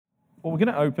Well, we're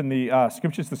going to open the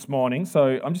scriptures this morning,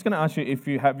 so I'm just going to ask you if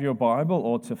you have your Bible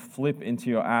or to flip into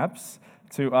your apps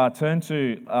to turn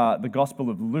to the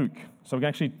Gospel of Luke. So we're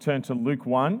going to actually turn to Luke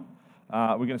 1.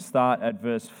 We're going to start at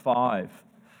verse 5.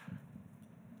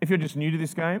 If you're just new to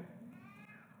this game,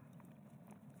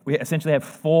 we essentially have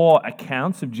 4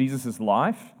 accounts of Jesus'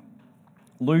 life.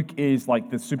 Luke is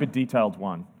like the super detailed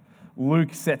one.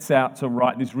 Luke sets out to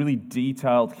write this really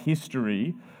detailed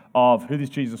history of who this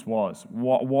Jesus was.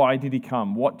 Why did he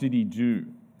come? What did he do?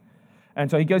 And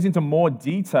so he goes into more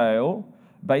detail,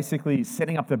 basically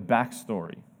setting up the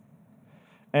backstory.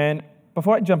 And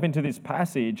before I jump into this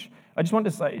passage, I just want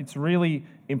to say it's really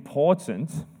important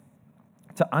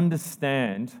to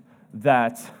understand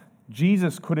that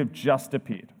Jesus could have just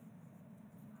appeared.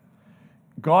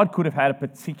 God could have had a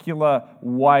particular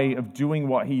way of doing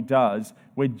what he does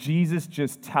where Jesus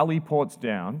just teleports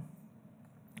down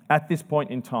at this point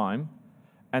in time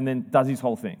and then does his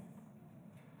whole thing.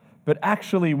 But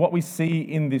actually what we see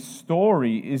in this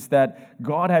story is that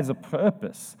God has a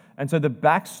purpose. And so the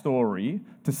backstory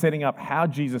to setting up how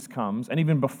Jesus comes, and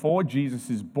even before Jesus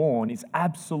is born, is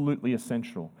absolutely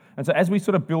essential. And so as we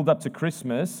sort of build up to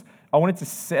Christmas, I wanted to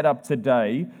set up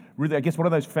today, really, I guess, what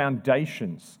are those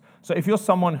foundations? So if you're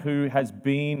someone who has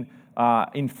been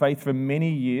in faith for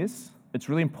many years, it's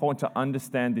really important to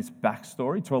understand this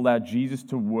backstory to allow Jesus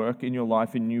to work in your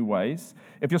life in new ways.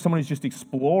 If you're someone who's just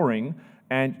exploring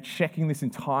and checking this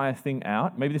entire thing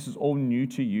out, maybe this is all new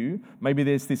to you. Maybe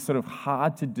there's this sort of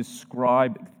hard to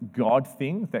describe God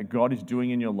thing that God is doing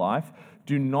in your life.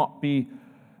 Do not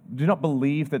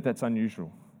believe that that's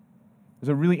unusual. There's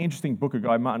a really interesting book a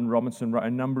guy, Martin Robinson, wrote a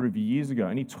number of years ago,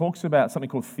 and he talks about something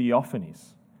called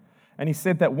theophanies. And he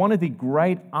said that one of the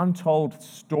great untold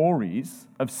stories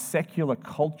of secular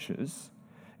cultures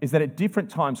is that at different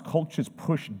times, cultures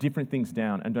push different things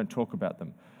down and don't talk about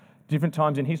them. Different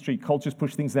times in history, cultures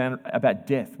push things down about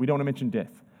death. We don't want to mention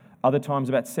death. Other times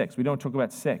about sex. We don't talk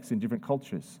about sex in different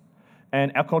cultures.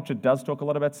 And our culture does talk a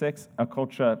lot about sex. Our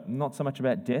culture, not so much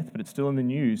about death, but it's still in the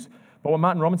news. But what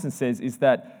Martin Robinson says is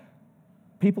that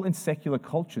people in secular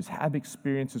cultures have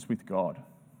experiences with God.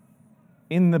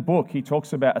 In the book, he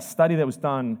talks about a study that was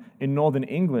done in northern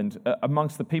England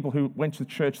amongst the people who went to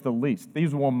church the least.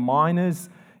 These were miners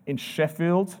in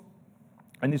Sheffield,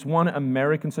 and this one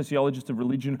American sociologist of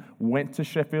religion went to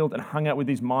Sheffield and hung out with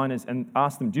these miners and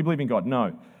asked them, do you believe in God?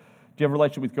 No. Do you have a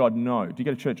relationship with God? No. Do you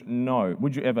go to church? No.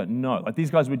 Would you ever? No. Like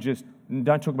these guys would just,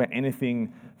 don't talk about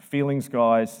anything, feelings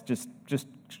guys, just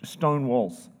stone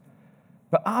walls.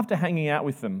 But after hanging out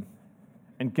with them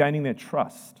and gaining their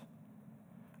trust,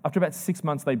 after about 6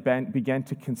 months, they began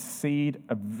to concede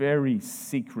a very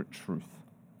secret truth.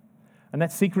 And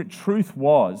that secret truth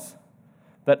was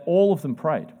that all of them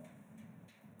prayed.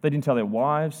 They didn't tell their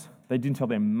wives. They didn't tell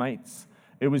their mates.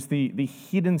 It was the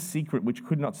hidden secret which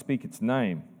could not speak its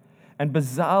name. And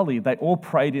bizarrely, they all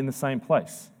prayed in the same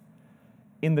place,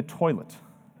 in the toilet.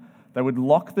 They would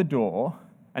lock the door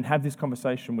and have this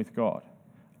conversation with God.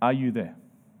 Are you there?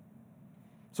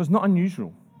 So it's not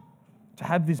unusual to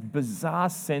have this bizarre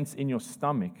sense in your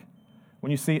stomach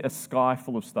when you see a sky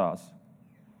full of stars,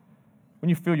 when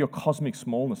you feel your cosmic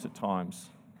smallness at times,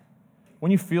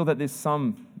 when you feel that there's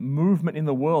some movement in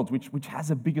the world which has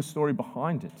a bigger story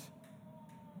behind it.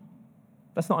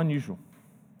 That's not unusual.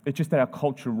 It's just that our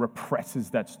culture represses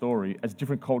that story as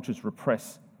different cultures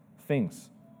repress things.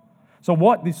 So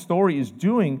what this story is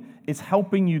doing is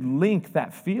helping you link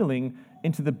that feeling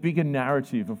into the bigger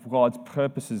narrative of God's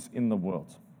purposes in the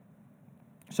world.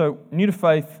 So, new to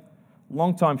faith,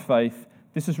 long-time faith,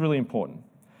 this is really important.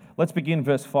 Let's begin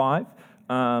verse 5,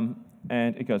 and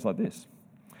it goes like this.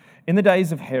 In the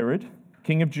days of Herod,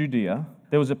 king of Judea,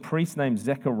 there was a priest named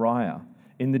Zechariah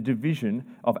in the division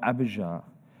of Abijah.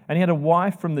 And he had a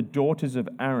wife from the daughters of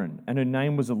Aaron, and her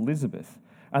name was Elizabeth.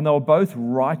 And they were both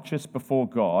righteous before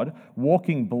God,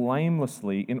 walking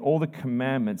blamelessly in all the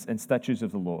commandments and statutes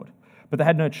of the Lord. But they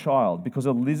had no child, because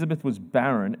Elizabeth was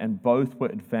barren and both were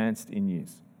advanced in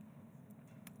years.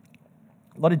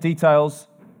 A lot of details.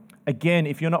 Again,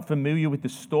 if you're not familiar with the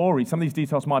story, some of these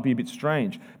details might be a bit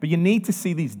strange. But you need to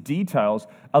see these details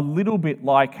a little bit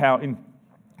like how in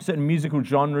certain musical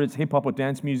genres, hip-hop or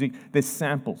dance music, there's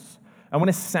samples. And when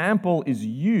a sample is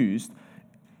used,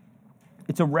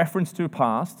 it's a reference to a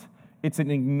past, it's an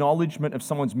acknowledgement of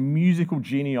someone's musical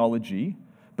genealogy,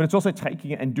 but it's also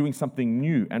taking it and doing something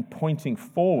new and pointing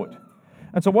forward.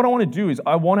 And so what I want to do is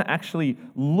I want to actually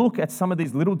look at some of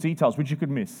these little details which you could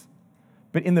miss.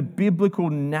 But in the biblical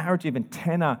narrative and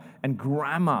tenor and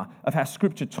grammar of how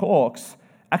Scripture talks,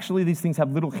 actually these things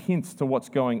have little hints to what's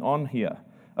going on here.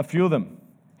 A few of them.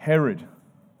 Herod,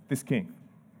 this king.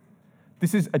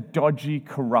 This is a dodgy,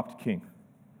 corrupt king.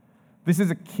 This is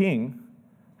a king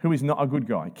who is not a good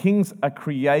guy. Kings are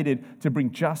created to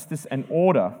bring justice and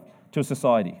order to a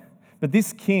society. But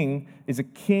this king is a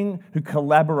king who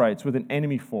collaborates with an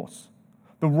enemy force.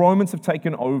 The Romans have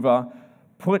taken over,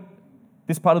 put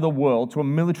this part of the world to a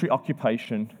military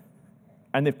occupation,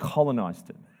 and they've colonized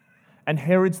it. And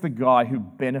Herod's the guy who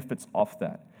benefits off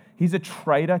that. He's a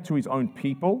traitor to his own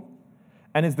people.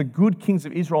 And as the good kings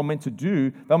of Israel are meant to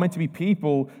do, they're meant to be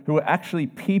people who are actually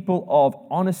people of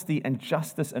honesty and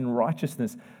justice and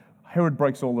righteousness. Herod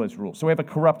breaks all those rules. So we have a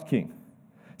corrupt king.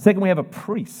 Second, we have a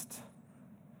priest.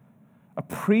 A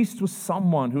priest was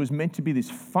someone who was meant to be this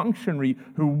functionary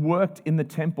who worked in the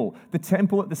temple. The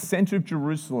temple at the center of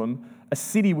Jerusalem, a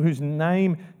city whose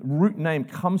root name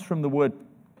comes from the word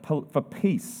for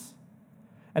peace.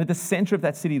 And at the center of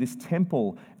that city, this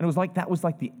temple, and that was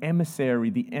like the emissary,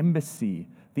 the embassy,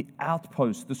 the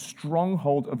outpost, the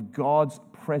stronghold of God's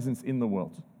presence in the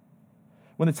world.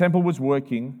 When the temple was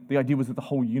working, the idea was that the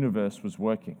whole universe was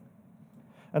working.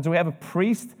 And so we have a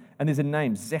priest, and there's a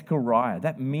name, Zechariah.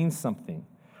 That means something.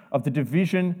 Of the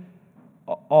division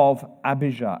of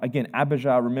Abijah. Again,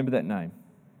 Abijah, remember that name.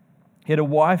 He had a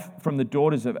wife from the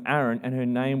daughters of Aaron, and her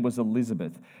name was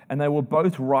Elizabeth. And they were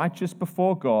both righteous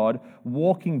before God,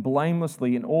 walking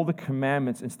blamelessly in all the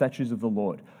commandments and statutes of the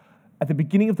Lord. At the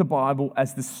beginning of the Bible,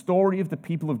 as the story of the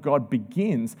people of God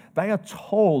begins, they are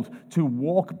told to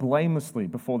walk blamelessly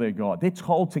before their God. They're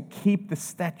told to keep the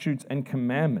statutes and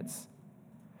commandments.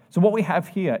 So what we have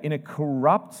here in a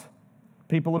corrupt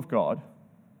people of God,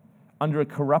 under a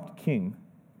corrupt king,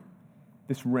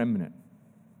 this remnant,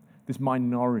 this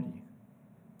minority,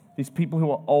 these people who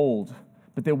are old,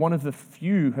 but they're one of the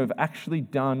few who have actually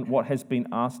done what has been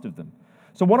asked of them.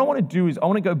 So what I want to do is I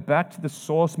want to go back to the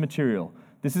source material.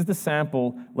 This is the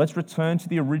sample. Let's return to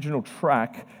the original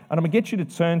track. And I'm going to get you to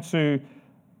turn to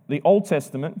the Old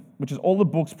Testament, which is all the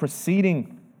books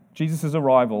preceding Jesus'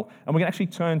 arrival. And we're going to actually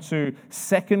turn to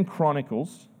 2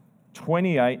 Chronicles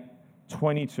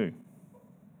 28:22.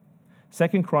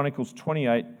 2 Chronicles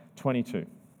 28:22.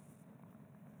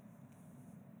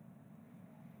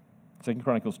 2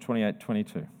 Chronicles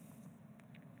 28:22.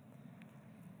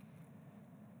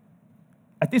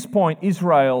 At this point,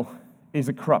 Israel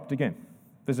is corrupt again.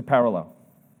 There's a parallel.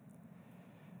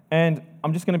 And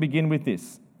I'm just going to begin with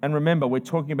this. And remember, we're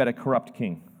talking about a corrupt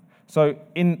king. So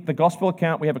in the gospel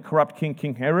account, we have a corrupt king,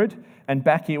 King Herod, and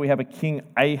back here we have a king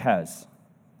Ahaz.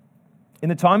 In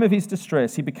the time of his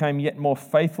distress, he became yet more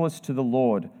faithless to the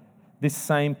Lord, this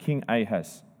same King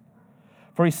Ahaz.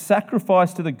 For he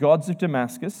sacrificed to the gods of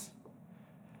Damascus,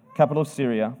 capital of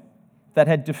Syria, that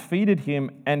had defeated him,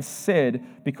 and said,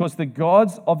 because the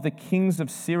gods of the kings of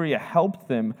Syria helped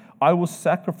them, I will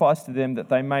sacrifice to them that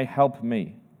they may help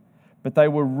me. But they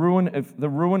were the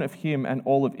ruin of him and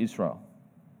all of Israel.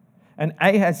 And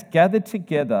Ahaz gathered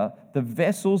together the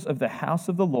vessels of the house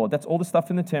of the Lord, that's all the stuff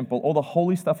in the temple, all the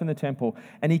holy stuff in the temple,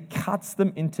 and he cuts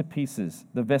them into pieces,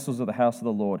 the vessels of the house of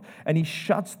the Lord. And he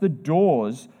shuts the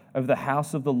doors of the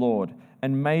house of the Lord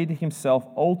and made himself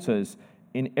altars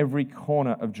in every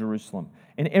corner of Jerusalem.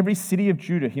 In every city of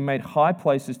Judah, he made high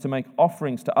places to make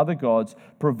offerings to other gods,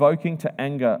 provoking to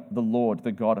anger the Lord,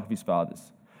 the God of his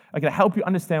fathers. Okay, to help you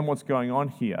understand what's going on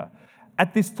here,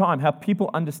 at this time, how people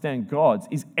understand gods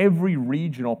is every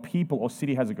region or people or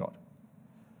city has a god.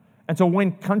 And so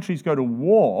when countries go to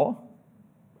war,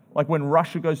 like when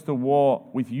Russia goes to war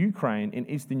with Ukraine in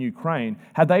eastern Ukraine,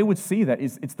 how they would see that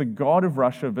is it's the god of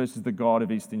Russia versus the god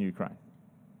of eastern Ukraine.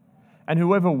 And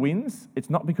whoever wins, it's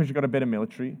not because you've got a better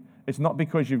military. It's not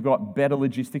because you've got better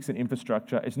logistics and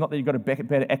infrastructure. It's not that you've got a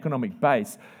better economic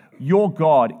base. Your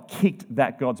God kicked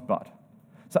that God's butt.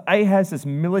 So Ahaz has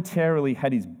militarily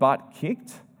had his butt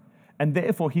kicked, and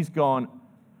therefore he's gone,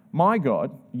 my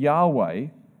God, Yahweh,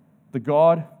 the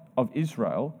God of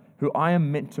Israel, who I am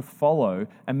meant to follow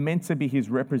and meant to be his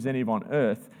representative on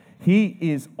earth, he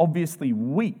is obviously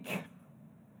weak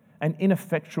and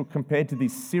ineffectual compared to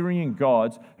these Syrian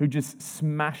gods who just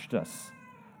smashed us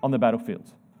on the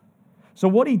battlefield. So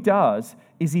what he does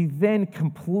is he then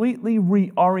completely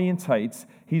reorientates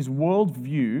his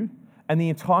worldview and the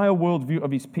entire worldview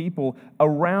of his people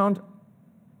around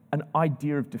an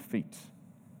idea of defeat.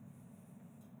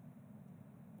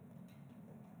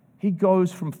 He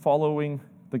goes from following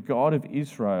the God of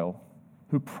Israel,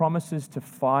 who promises to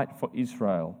fight for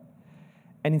Israel,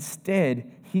 and instead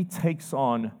he takes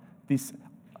on this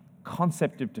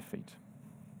concept of defeat.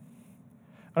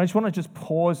 And I just want to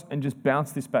pause and just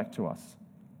bounce this back to us.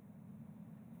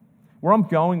 Where I'm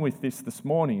going with this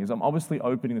morning is I'm obviously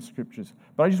opening the scriptures,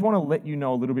 but I just want to let you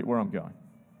know a little bit where I'm going.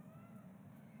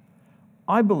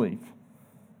 I believe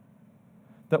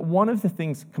that one of the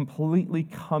things completely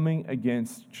coming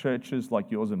against churches like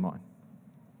yours and mine,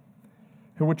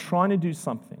 who are trying to do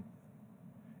something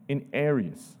in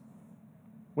areas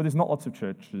where there's not lots of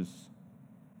churches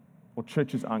or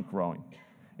churches aren't growing,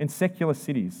 in secular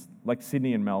cities like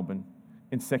Sydney and Melbourne,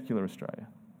 in secular Australia,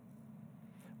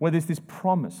 where there's this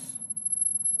promise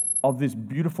of this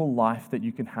beautiful life that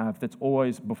you can have that's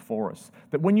always before us.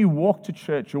 That when you walk to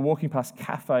church, you're walking past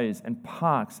cafes and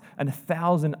parks and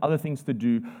 1,000 other things to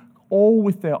do, all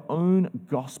with their own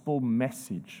gospel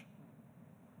message.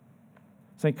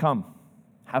 Saying, come,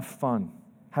 have fun,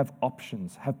 have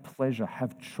options, have pleasure,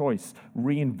 have choice,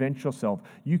 reinvent yourself.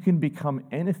 You can become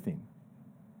anything.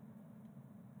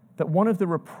 That one of the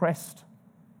repressed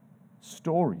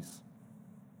stories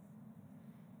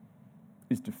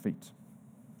is defeat.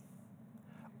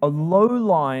 A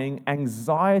low-lying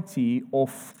anxiety or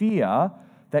fear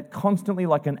that constantly,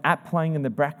 like an app playing in the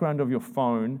background of your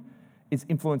phone, is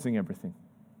influencing everything.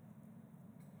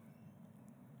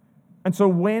 And so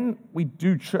when we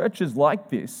do churches like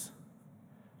this,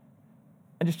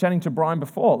 and just chatting to Brian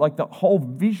before, like the whole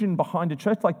vision behind a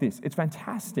church like this, it's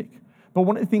fantastic. But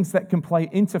one of the things that can play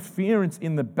interference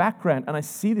in the background, and I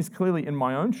see this clearly in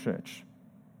my own church,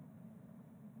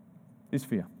 is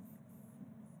fear.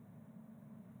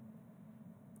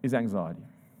 Is anxiety,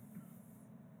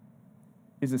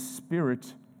 is a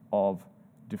spirit of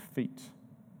defeat.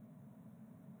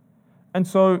 And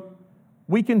so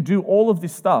we can do all of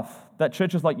this stuff that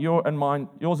churches like yours and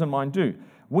mine do.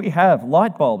 We have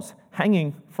light bulbs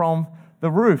hanging from the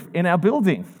roof in our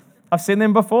building. I've seen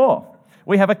them before.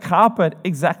 We have a carpet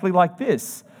exactly like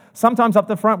this. Sometimes up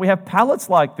the front we have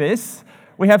pallets like this.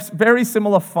 We have very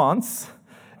similar fonts.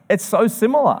 It's so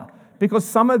similar. Because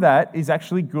some of that is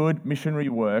actually good missionary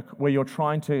work where you're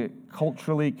trying to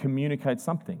culturally communicate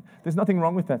something. There's nothing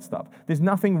wrong with that stuff. There's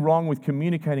nothing wrong with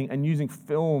communicating and using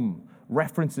film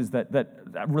references that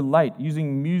relate,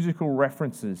 using musical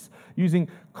references, using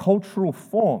cultural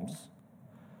forms.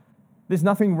 There's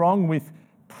nothing wrong with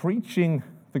preaching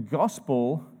the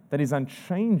gospel that is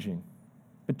unchanging,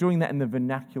 but doing that in the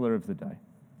vernacular of the day.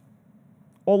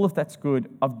 All of that's good.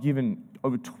 I've given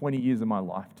over 20 years of my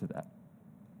life to that.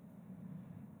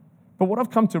 But what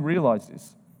I've come to realize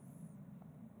is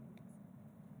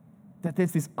that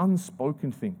there's this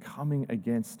unspoken thing coming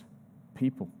against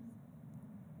people.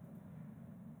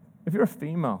 If you're a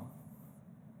female,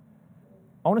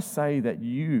 I want to say that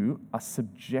you are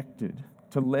subjected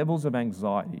to levels of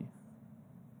anxiety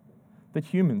that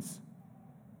humans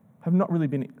have not really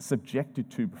been subjected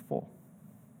to before.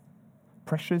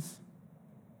 Pressures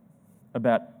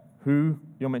about who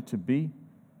you're meant to be,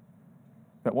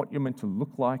 about what you're meant to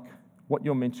look like, what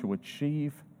you're meant to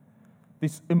achieve,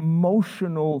 this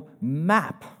emotional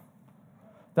map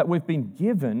that we've been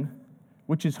given,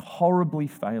 which is horribly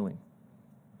failing.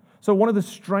 So one of the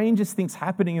strangest things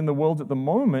happening in the world at the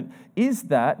moment is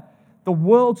that the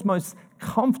world's most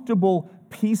comfortable,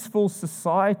 peaceful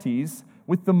societies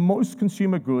with the most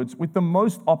consumer goods, with the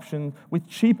most options, with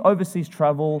cheap overseas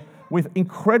travel, with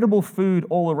incredible food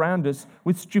all around us,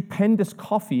 with stupendous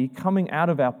coffee coming out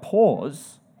of our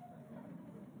pores,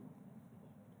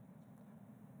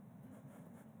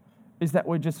 is that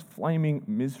we're just flaming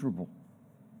miserable.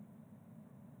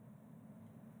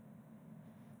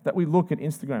 That we look at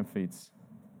Instagram feeds.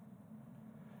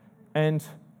 And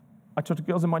I talk to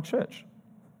girls in my church.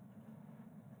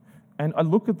 And I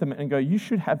look at them and go, you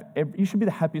should be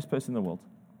the happiest person in the world.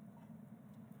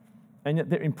 And yet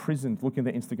they're imprisoned looking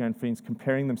at their Instagram feeds,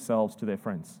 comparing themselves to their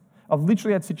friends. I've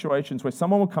literally had situations where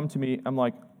someone will come to me, I'm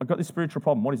like, I've got this spiritual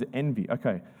problem. What is it? Envy.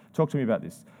 Okay, talk to me about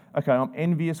this. Okay, I'm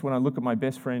envious when I look at my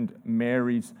best friend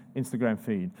Mary's Instagram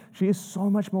feed. She is so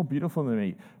much more beautiful than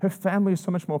me. Her family is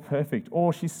so much more perfect.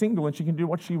 Or she's single and she can do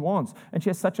what she wants. And she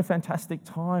has such a fantastic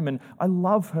time. And I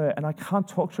love her and I can't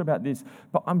talk to her about this,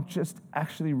 but I'm just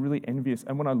actually really envious.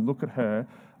 And when I look at her,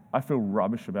 I feel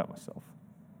rubbish about myself.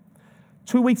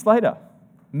 2 weeks later,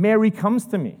 Mary comes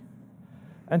to me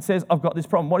and says, I've got this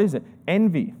problem. What is it?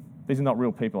 Envy. These are not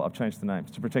real people. I've changed the names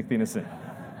to protect the innocent.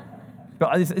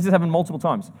 But this has happened multiple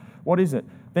times. What is it?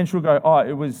 Then she'll go, oh,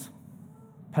 it was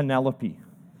Penelope.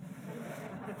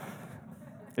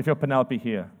 If you're Penelope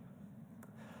here,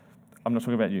 I'm not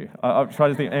talking about you. I'll try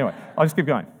to think. Anyway, I'll just keep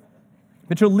going.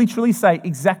 But she'll literally say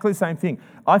exactly the same thing.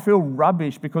 I feel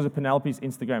rubbish because of Penelope's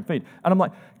Instagram feed. And I'm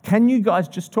like, can you guys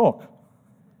just talk?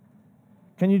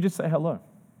 Can you just say hello?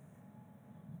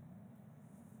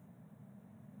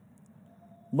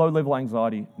 Low-level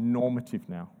anxiety, normative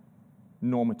now.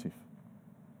 Normative.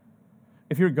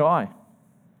 If you're a guy,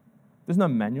 there's no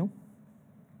manual.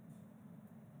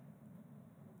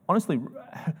 honestly,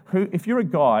 if you're a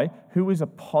guy who is a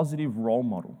positive role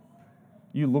model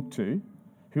you look to,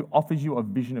 who offers you a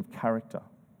vision of character,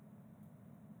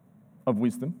 of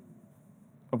wisdom,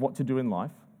 of what to do in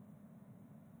life,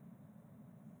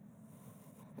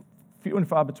 few and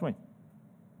far between.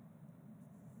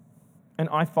 And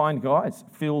I find guys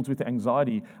filled with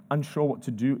anxiety, unsure what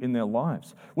to do in their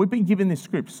lives. We've been given this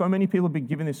script. So many people have been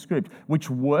given this script, which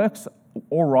works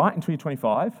all right until you're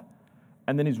 25,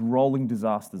 and then is rolling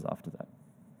disasters after that.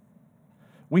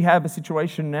 We have a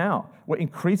situation now where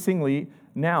increasingly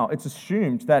now it's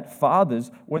assumed that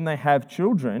fathers, when they have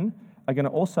children, are going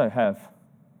to also have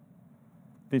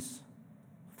this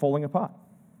falling apart.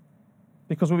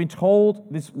 Because we've been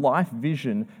told this life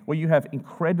vision where you have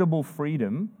incredible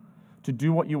freedom to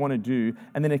do what you want to do,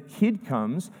 and then a kid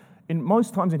comes. In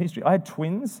most times in history, I had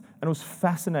twins, and it was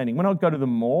fascinating. When I would go to the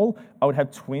mall, I would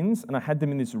have twins, and I had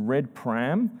them in this red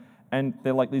pram, and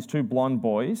they're like these two blonde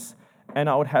boys, and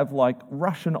I would have like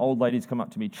Russian old ladies come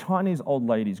up to me, Chinese old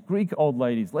ladies, Greek old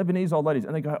ladies, Lebanese old ladies,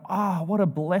 and they go, what a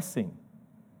blessing.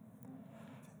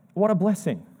 What a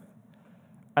blessing.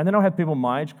 And then I'll have people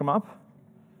my age come up,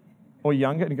 or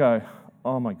younger, and go,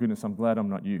 oh my goodness, I'm glad I'm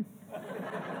not you.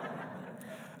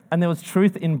 And there was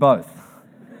truth in both.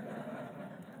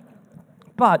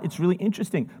 But it's really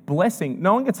interesting. Blessing,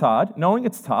 knowing it's hard, knowing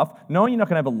it's tough, knowing you're not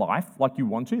going to have a life like you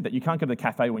want to, that you can't go to the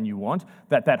cafe when you want,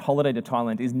 that holiday to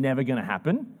Thailand is never going to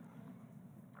happen.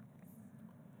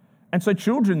 And so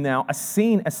children now are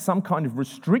seen as some kind of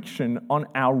restriction on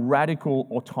our radical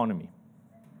autonomy.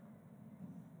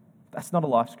 That's not a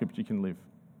life script you can live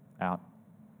out.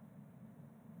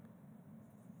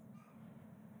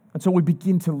 And so we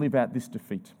begin to live out this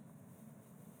defeat.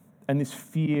 And this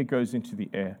fear goes into the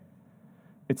air.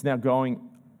 It's now going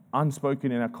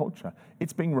unspoken in our culture.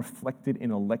 It's being reflected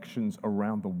in elections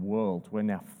around the world where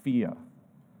now fear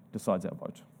decides our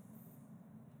vote.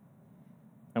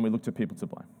 And we look to people to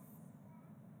blame.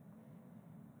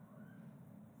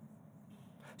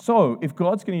 So, if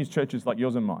God's going to use churches like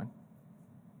yours and mine,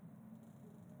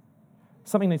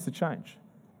 something needs to change.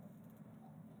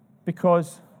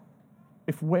 Because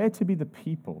if we're to be the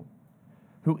people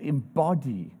who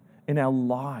embody in our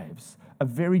lives a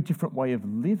very different way of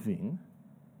living,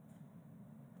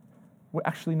 we're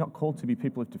actually not called to be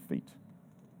people of defeat.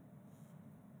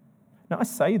 Now, I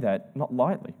say that not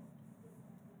lightly.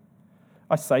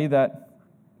 I say that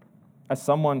as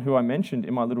someone who I mentioned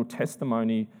in my little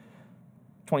testimony,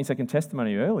 20-second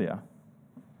testimony earlier,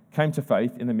 came to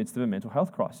faith in the midst of a mental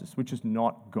health crisis, which is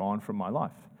not gone from my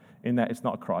life, in that it's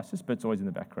not a crisis, but it's always in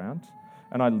the background.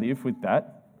 And I live with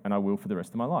that, and I will for the rest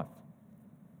of my life.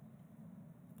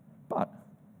 But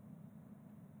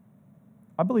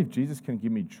I believe Jesus can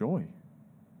give me joy.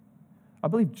 I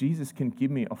believe Jesus can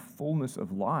give me a fullness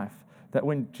of life, that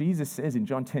when Jesus says in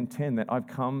John 10:10 that I've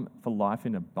come for life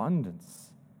in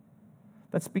abundance,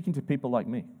 that's speaking to people like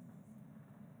me.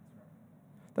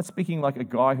 That's speaking like a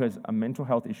guy who has a mental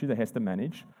health issue that has to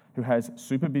manage, who has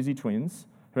super busy twins,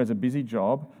 who has a busy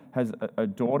job, has a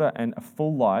daughter and a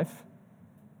full life,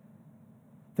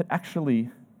 that actually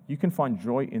you can find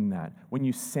joy in that when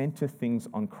you center things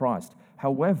on Christ.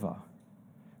 However,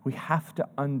 we have to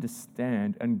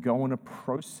understand and go on a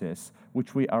process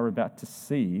which we are about to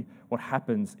see what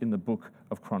happens in the book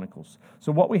of Chronicles.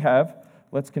 So what we have,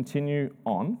 let's continue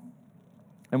on.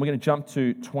 And we're going to jump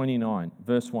to 29,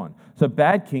 verse 1. So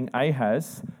bad King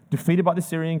Ahaz, defeated by the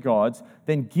Syrian gods,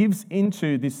 then gives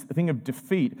into this thing of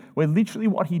defeat, where literally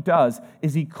what he does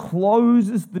is he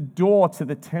closes the door to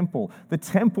the temple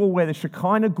where the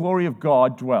Shekinah glory of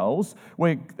God dwells,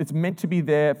 where it's meant to be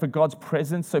there for God's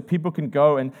presence so people can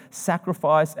go and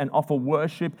sacrifice and offer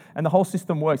worship, and the whole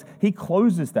system works. He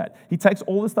closes that. He takes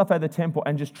all the stuff out of the temple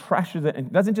and just trashes it,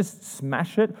 and doesn't just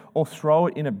smash it or throw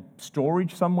it in a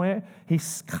storage somewhere. He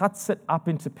cuts it up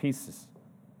into pieces.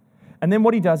 And then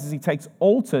what he does is he takes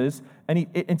altars, and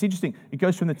it's interesting, it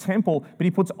goes from the temple, but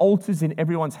he puts altars in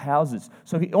everyone's houses.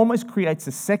 So he almost creates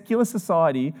a secular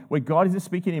society where God isn't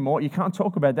speaking anymore. You can't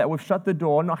talk about that. We've shut the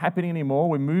door, not happening anymore.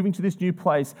 We're moving to this new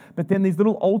place. But then these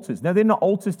little altars. Now, they're not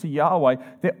altars to Yahweh.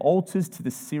 They're altars to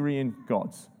the Syrian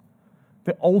gods.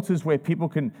 They're altars where people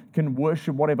can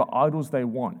worship whatever idols they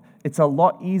want. It's a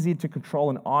lot easier to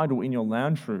control an idol in your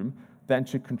lounge room than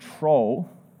to control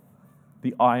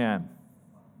the I am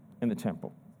in the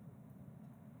temple.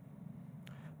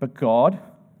 But God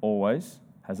always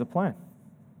has a plan.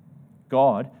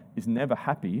 God is never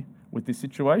happy with this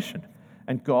situation.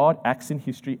 And God acts in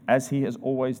history as he has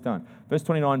always done. Verse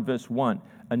 29, verse 1,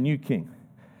 a new king.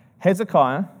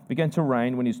 Hezekiah began to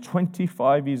reign when he was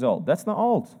 25 years old. That's not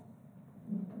old.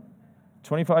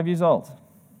 25 years old.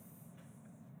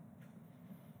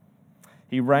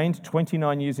 He reigned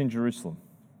 29 years in Jerusalem.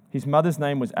 His mother's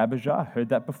name was Abijah. Heard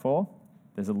that before?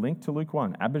 There's a link to Luke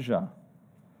 1. Abijah,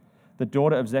 the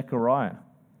daughter of Zechariah.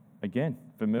 Again,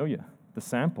 familiar, the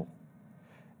sample.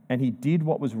 And he did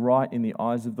what was right in the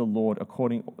eyes of the Lord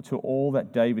according to all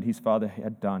that David, his father,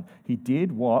 had done. He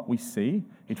did what we see.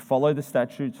 He'd followed the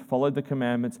statutes, followed the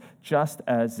commandments, just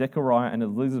as Zechariah and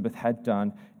Elizabeth had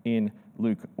done in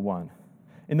Luke 1.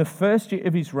 In the first year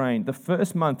of his reign, the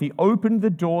first month, he opened the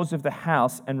doors of the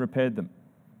house and repaired them.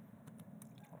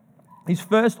 His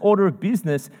first order of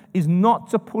business is not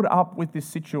to put up with this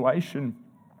situation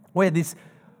where this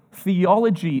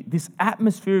theology, this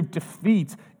atmosphere of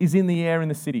defeat is in the air in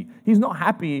the city. He's not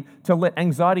happy to let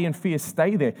anxiety and fear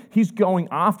stay there. He's going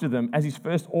after them as his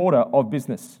first order of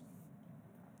business.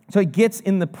 So he gets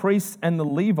in the priests and the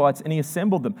Levites and he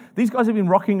assembled them. These guys have been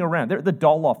rocking around. They're at the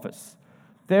doll office.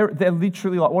 They're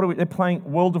literally like, they're playing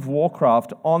World of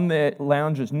Warcraft on their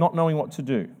lounges, not knowing what to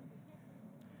do.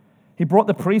 He brought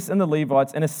the priests and the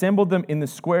Levites and assembled them in the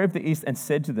square of the east and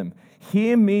said to them,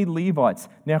 "Hear me, Levites,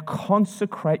 now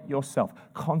consecrate yourself."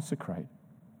 Consecrate.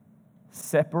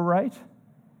 Separate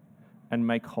and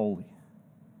make holy.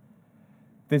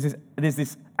 There's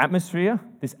this atmosphere,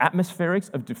 this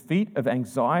atmospherics of defeat, of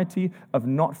anxiety, of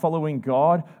not following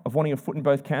God, of wanting a foot in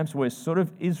both camps. We're sort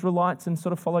of Israelites and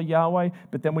sort of follow Yahweh,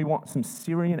 but then we want some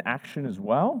Syrian action as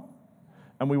well,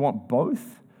 and we want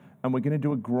both, and we're going to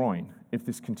do a groin if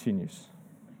this continues.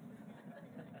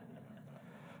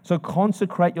 So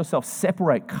consecrate yourself,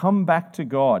 separate, come back to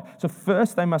God. So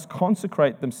first they must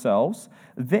consecrate themselves,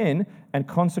 then and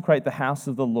consecrate the house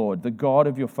of the Lord, the God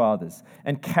of your fathers,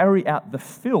 and carry out the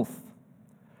filth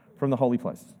from the holy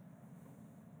place.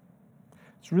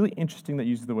 It's really interesting that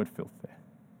uses the word filth there.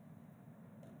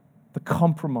 The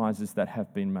compromises that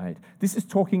have been made. This is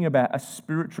talking about a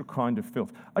spiritual kind of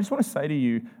filth. I just want to say to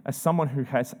you, as someone who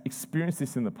has experienced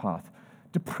this in the past,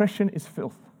 depression is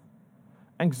filth.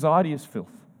 Anxiety is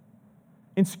filth.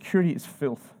 Insecurity is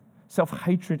filth.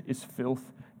 Self-hatred is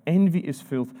filth. Envy is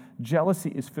filth. Jealousy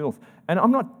is filth. And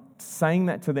I'm not saying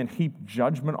that to then heap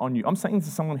judgment on you. I'm saying to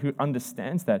someone who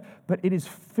understands that. But it is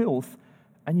filth,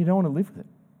 and you don't want to live with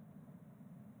it.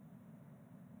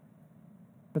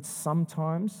 But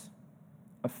sometimes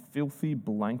a filthy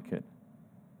blanket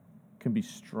can be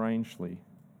strangely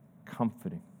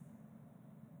comforting.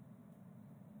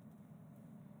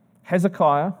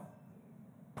 Hezekiah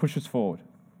pushes forward.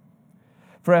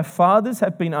 For our fathers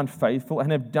have been unfaithful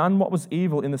and have done what was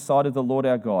evil in the sight of the Lord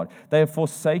our God. They have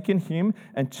forsaken him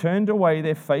and turned away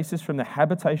their faces from the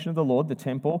habitation of the Lord, the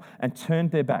temple, and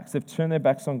turned their backs. They've turned their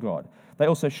backs on God. They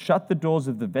also shut the doors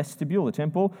of the vestibule, the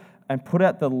temple, and put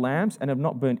out the lamps and have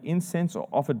not burned incense or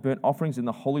offered burnt offerings in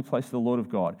the holy place of the Lord of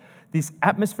God. This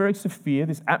atmospherics of fear,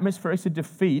 this atmospherics of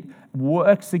defeat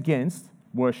works against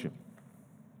worship.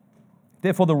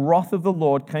 Therefore, the wrath of the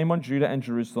Lord came on Judah and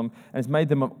Jerusalem and has made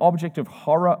them an object of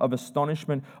horror, of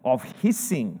astonishment, of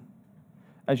hissing,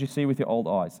 as you see with your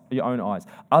own eyes.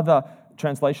 Other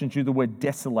translations use the word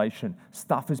desolation.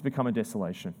 Stuff has become a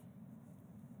desolation.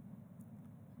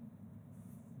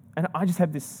 And I just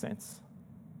have this sense.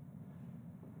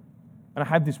 And I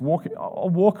have this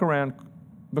I'll walk around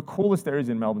the coolest areas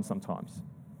in Melbourne sometimes.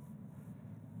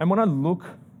 And when I look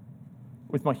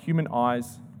with my human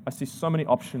eyes, I see so many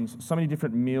options, so many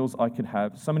different meals I could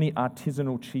have, so many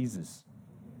artisanal cheeses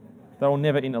that I'll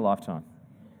never eat in a lifetime.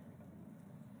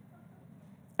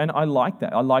 And I like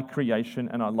that. I like creation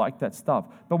and I like that stuff.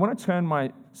 But when I turn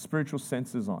my spiritual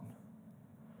senses on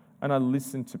and I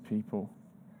listen to people,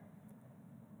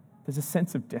 there's a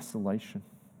sense of desolation.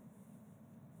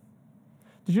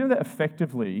 Did you know that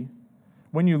effectively,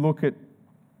 when you look at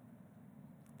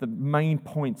the main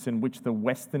points in which the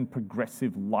Western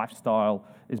progressive lifestyle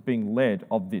is being led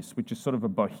of this, which is sort of a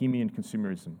bohemian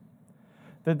consumerism,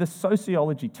 that the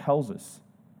sociology tells us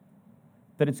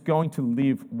that it's going to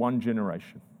live one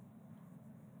generation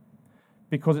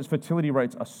because its fertility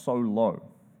rates are so low.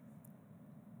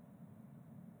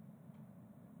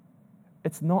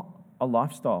 It's not a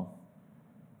lifestyle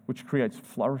which creates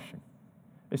flourishing.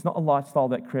 It's not a lifestyle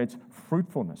that creates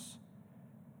fruitfulness.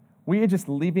 We are just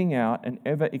living out an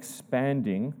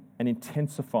ever-expanding and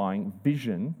intensifying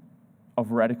vision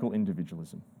of radical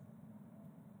individualism,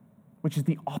 which is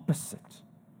the opposite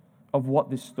of what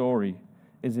this story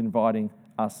is inviting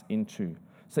us into.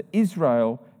 So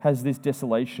Israel has this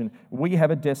desolation. We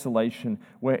have a desolation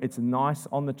where it's nice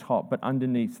on the top, but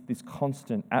underneath this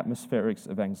constant atmospherics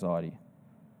of anxiety.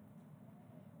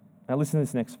 Now listen to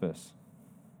this next verse.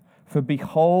 For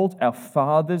behold, our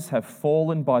fathers have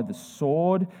fallen by the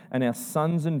sword, and our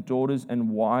sons and daughters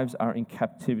and wives are in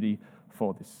captivity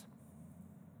for this.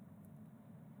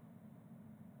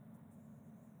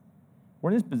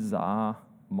 We're in this bizarre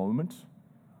moment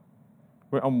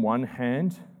where on one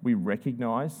hand, we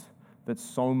recognize that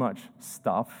so much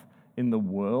stuff in the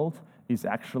world is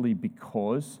actually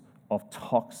because of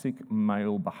toxic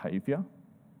male behavior.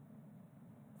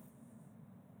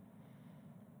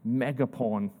 Mega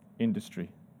porn industry,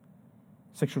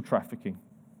 sexual trafficking,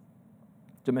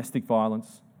 domestic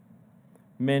violence,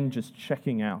 men just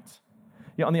checking out.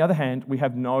 Yeah, on the other hand, we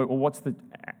have what's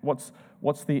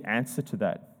the answer to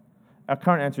that? Our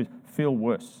current answer is feel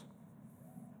worse.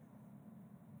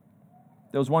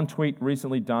 There was one tweet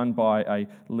recently done by a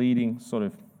leading sort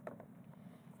of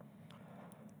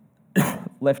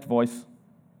left voice,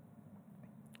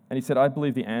 and he said, I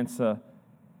believe the answer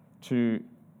to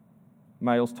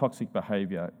males' toxic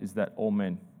behavior is that all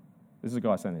men, this is a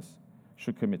guy saying this,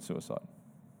 should commit suicide.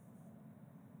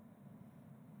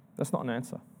 That's not an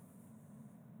answer.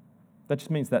 That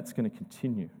just means that's going to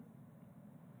continue.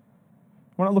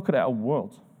 When I look at our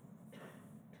world,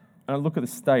 and I look at the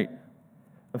state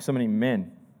of so many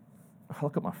men, I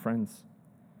look at my friends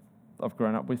I've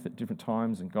grown up with at different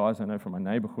times and guys I know from my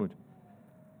neighborhood.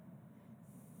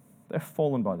 They're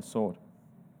fallen by the sword.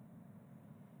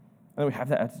 And we have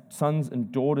that as sons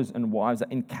and daughters and wives are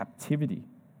in captivity.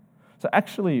 So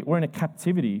actually, we're in a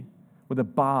captivity where the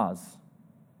bars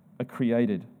are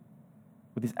created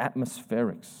with these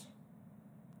atmospherics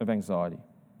of anxiety.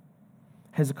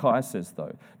 Hezekiah says,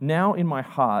 though, now in my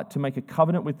heart to make a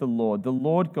covenant with the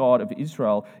Lord God of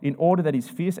Israel, in order that his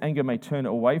fierce anger may turn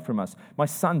away from us. My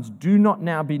sons, do not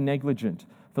now be negligent,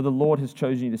 for the Lord has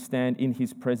chosen you to stand in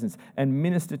his presence and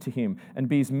minister to him and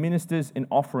be his ministers in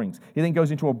offerings. He then goes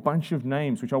into a bunch of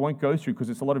names, which I won't go through because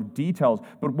it's a lot of details.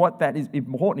 But what that is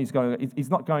important he's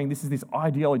not going, this is this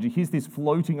ideology. Here's this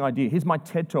floating idea. Here's my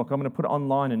TED Talk. I'm going to put it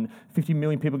online and 50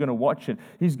 million people are going to watch it.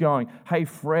 He's going, hey,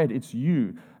 Fred, it's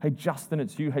you. Hey, Justin,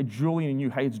 it's you. Hey, Julian, and you.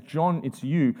 Hey, it's John, it's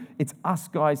you. It's us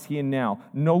guys here now,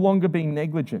 no longer being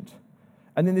negligent.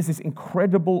 And then there's this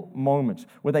incredible moment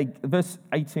where verse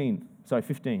 15. I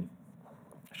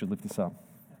should lift this up.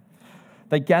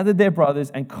 They gathered their brothers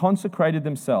and consecrated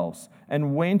themselves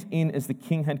and went in as the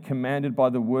king had commanded by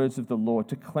the words of the Lord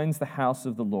to cleanse the house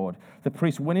of the Lord. The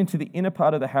priests went into the inner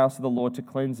part of the house of the Lord to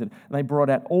cleanse it. And they brought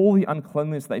out all the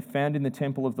uncleanness they found in the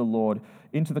temple of the Lord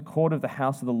into the court of the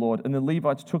house of the Lord. And the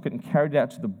Levites took it and carried it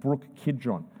out to the brook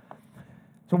Kidron.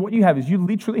 So what you have is you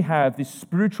literally have this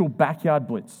spiritual backyard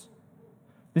blitz.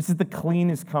 This is the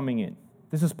cleaners coming in.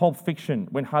 This is Pulp Fiction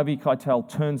when Harvey Keitel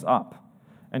turns up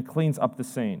and cleans up the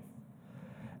scene.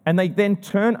 And they then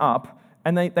turn up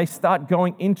and they start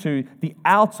going into the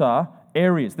outer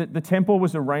areas. The temple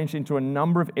was arranged into a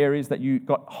number of areas that you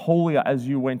got holier as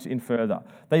you went in further.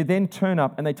 They then turn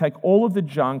up and they take all of the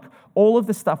junk, all of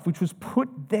the stuff which was put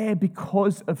there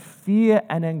because of fear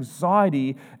and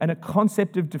anxiety and a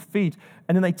concept of defeat,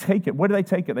 and then they take it. Where do they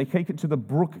take it? They take it to the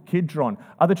brook Kidron.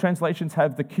 Other translations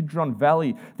have the Kidron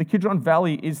Valley. The Kidron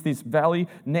Valley is this valley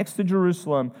next to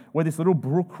Jerusalem where this little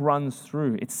brook runs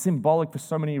through. It's symbolic for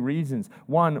so many reasons.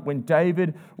 One, when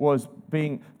David was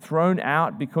being thrown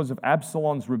out because of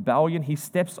Absalom's rebellion, he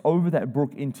steps over that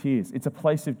brook in tears. It's a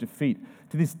place of defeat.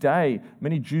 To this day,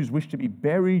 many Jews wish to be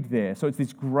buried there. So it's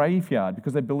this graveyard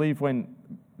because they believe when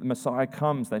the Messiah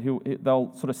comes that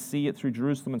they'll sort of see it through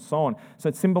Jerusalem and so on. So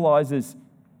it symbolizes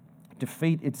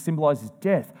defeat, it symbolizes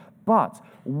death. But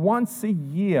once a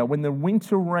year, when the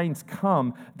winter rains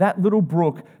come, that little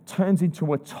brook turns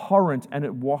into a torrent and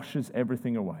it washes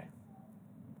everything away.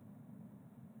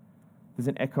 There's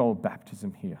an echo of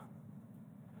baptism here.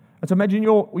 And so imagine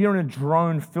you're in a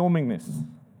drone filming this.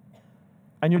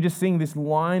 And you're just seeing this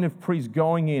line of priests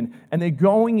going in. And they're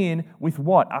going in with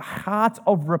what? A heart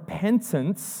of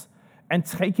repentance and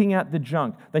taking out the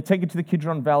junk. They take it to the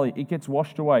Kidron Valley. It gets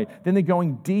washed away. Then they're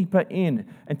going deeper in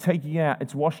and taking it out.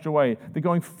 It's washed away. They're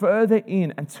going further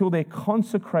in until they're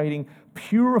consecrating,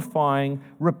 purifying,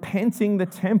 repenting the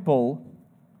temple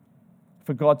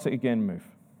for God to again move.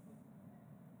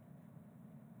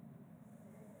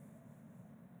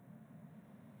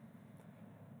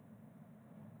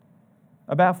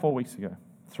 About 3 weeks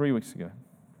ago,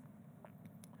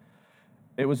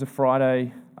 it was a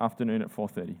Friday afternoon at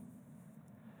 4:30.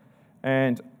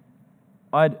 And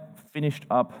I'd finished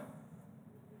up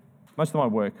most of my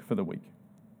work for the week.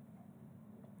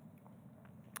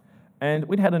 And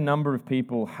we'd had a number of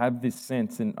people have this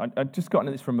sense, and I'd just gotten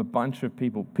this from a bunch of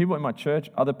people in my church,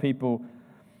 other people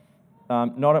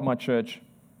not at my church,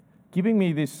 giving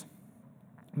me this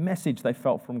message they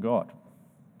felt from God.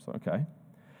 So, okay.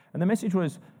 And the message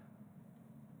was,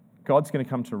 God's going to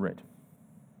come to Red.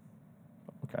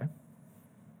 Okay.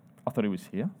 I thought he was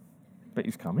here, but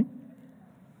he's coming.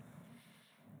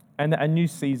 and that a new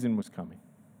season was coming.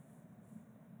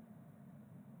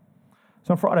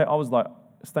 So on Friday, I was like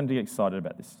starting to get excited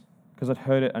about this because I'd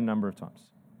heard it a number of times.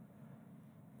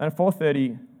 And at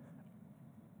 4:30,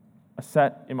 I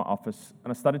sat in my office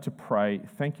and I started to pray,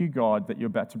 thank you, God, that you're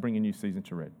about to bring a new season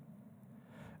to Red.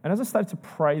 And as I started to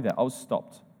pray that, I was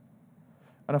stopped.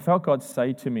 And I felt God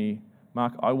say to me,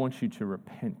 Mark, I want you to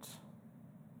repent.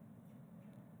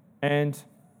 And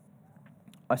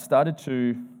I started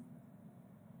to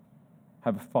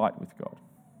have a fight with God.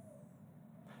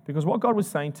 Because what God was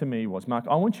saying to me was, Mark,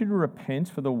 I want you to repent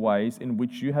for the ways in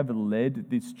which you have led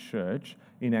this church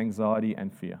in anxiety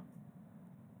and fear.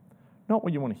 Not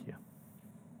what you want to hear.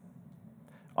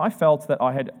 I felt that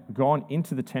I had gone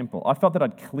into the temple. I felt that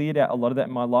I'd cleared out a lot of that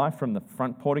in my life from the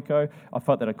front portico. I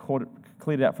felt that I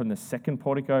cleared it out from the second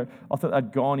portico. I thought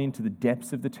I'd gone into the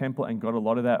depths of the temple and got a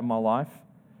lot of that in my life.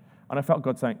 And I felt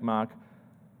God saying, Mark,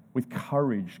 with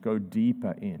courage, go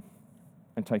deeper in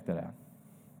and take that out.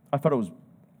 I thought it was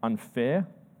unfair,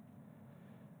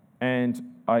 and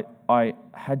I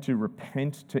had to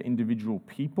repent to individual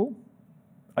people.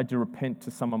 I had to repent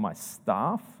to some of my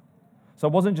staff. So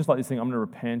it wasn't just like this thing, I'm going to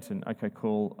repent and, okay,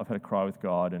 cool, I've had a cry with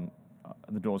God and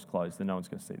the door's closed and no one's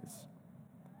going to see this.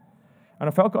 And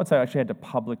I felt God say I actually had to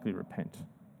publicly repent.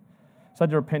 So I had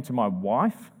to repent to my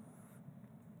wife,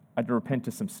 I had to repent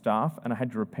to some staff, and I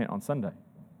had to repent on Sunday.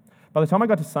 By the time I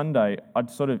got to Sunday,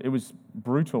 it was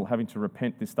brutal having to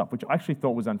repent this stuff, which I actually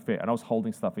thought was unfair, and I was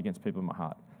holding stuff against people in my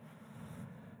heart.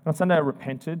 And on Sunday, I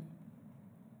repented.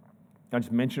 I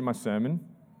just mentioned my sermon,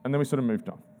 and then we sort of moved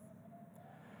on.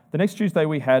 The next Tuesday,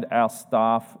 we had our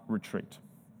staff retreat.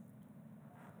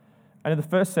 And in the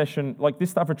first session, like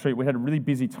this staff retreat, we had a really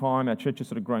busy time. Our church is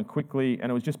sort of growing quickly, and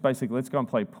it was just basically, let's go and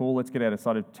play pool. Let's get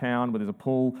outside of town where there's a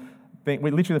pool.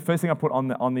 Literally, the first thing I put on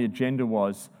the agenda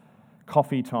was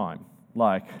coffee time,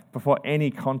 like before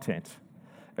any content.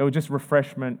 It was just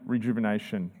refreshment,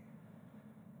 rejuvenation,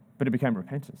 but it became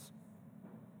repentance.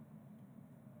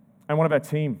 And one of our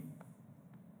team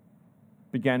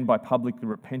began by publicly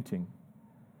repenting,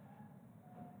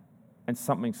 and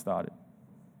something started,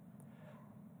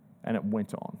 and it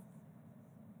went on.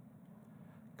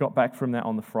 Got back from that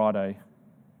on the Friday.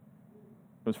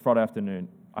 It was Friday afternoon.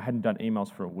 I hadn't done emails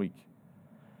for a week,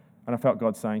 and I felt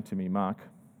God saying to me, Mark,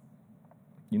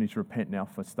 you need to repent now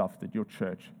for stuff that your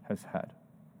church has had.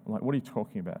 I'm like, what are you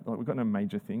talking about? Like, we've got no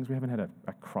major things. We haven't had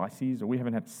a crisis, or we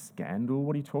haven't had scandal.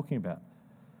 What are you talking about?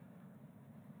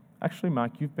 Actually,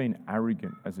 Mark, you've been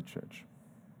arrogant as a church.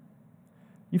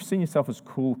 You've seen yourself as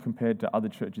cool compared to other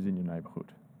churches in your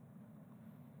neighborhood.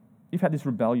 You've had this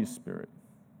rebellious spirit.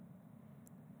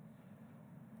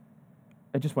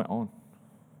 It just went on.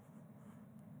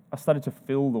 I started to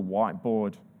fill the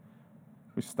whiteboard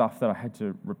with stuff that I had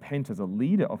to repent as a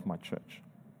leader of my church.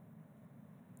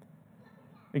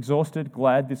 Exhausted,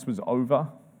 glad this was over,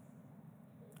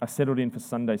 I settled in for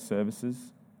Sunday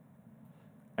services,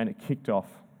 and it kicked off.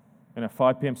 In a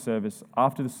 5 p.m. service,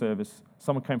 after the service,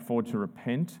 someone came forward to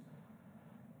repent,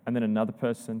 and then another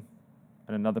person,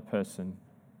 and another person,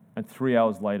 and 3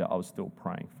 hours later, I was still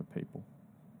praying for people.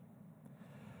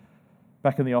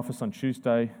 Back in the office on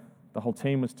Tuesday, the whole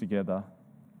team was together,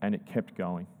 and it kept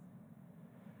going.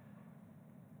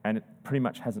 And it pretty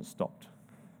much hasn't stopped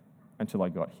until I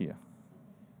got here.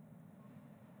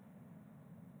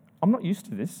 I'm not used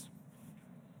to this.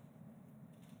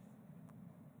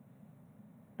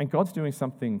 And God's doing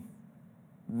something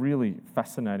really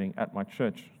fascinating at my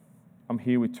church. I'm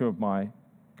here with 2 of my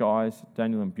guys,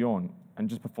 Daniel and Bjorn, and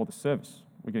just before the service,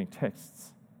 we're getting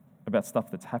texts about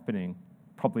stuff that's happening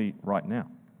probably right now.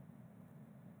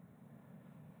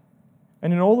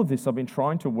 And in all of this, I've been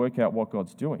trying to work out what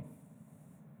God's doing.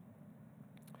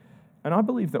 And I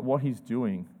believe that what he's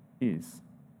doing is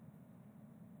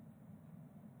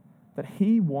that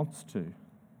he wants to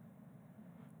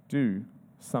do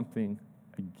something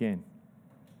again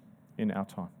in our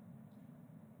time.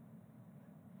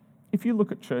 If you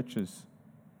look at churches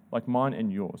like mine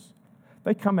and yours,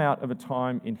 they come out of a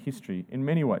time in history in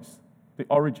many ways, the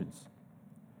origins.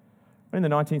 In the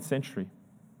 19th century,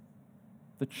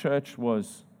 the church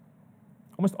was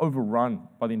almost overrun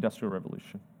by the Industrial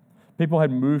Revolution. People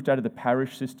had moved out of the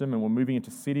parish system and were moving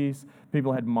into cities.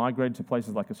 People had migrated to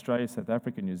places like Australia, South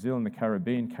Africa, New Zealand, the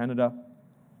Caribbean, Canada.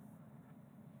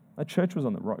 The church was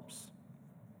on the ropes.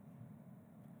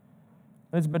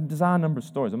 There's been a bizarre number of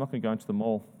stories. I'm not going to go into them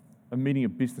all. A meeting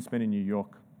of businessmen in New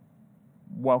York,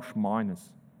 Welsh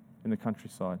miners in the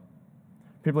countryside,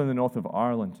 people in the north of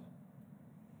Ireland,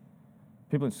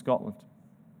 people in Scotland,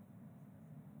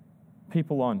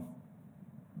 people on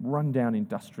rundown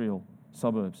industrial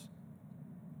suburbs,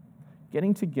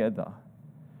 getting together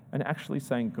and actually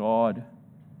saying, God,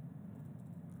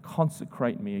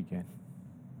 consecrate me again.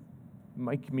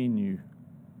 Make me new.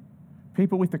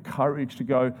 People with the courage to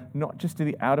go not just to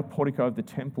the outer portico of the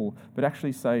temple, but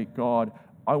actually say, God,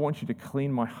 I want you to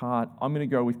clean my heart. I'm going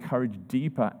to go with courage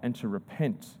deeper and to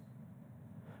repent.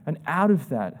 And out of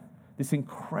that, this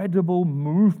incredible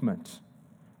movement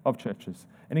of churches,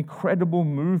 an incredible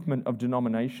movement of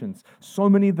denominations. So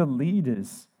many of the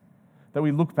leaders that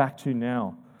we look back to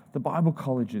now, the Bible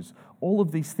colleges, all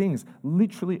of these things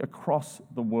literally across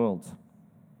the world,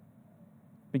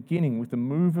 beginning with the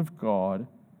move of God,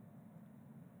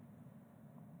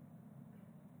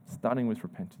 starting with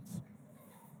repentance.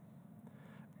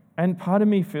 And part of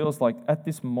me feels like at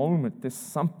this moment, there's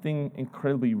something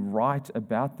incredibly right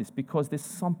about this, because there's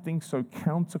something so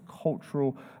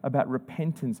countercultural about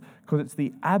repentance, because it's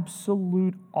the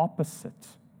absolute opposite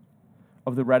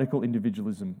of the radical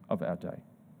individualism of our day.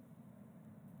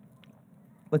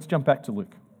 Let's jump back to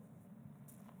Luke.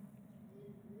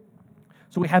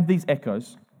 So we have these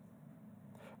echoes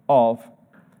of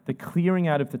the clearing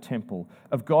out of the temple,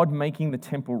 of God making the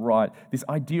temple right, this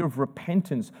idea of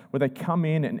repentance where they come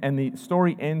in and the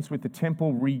story ends with the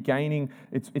temple regaining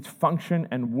its function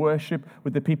and worship,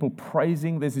 with the people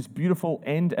praising. There's this beautiful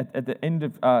end at the end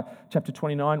of chapter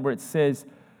 29 where it says,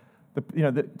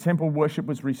 the temple worship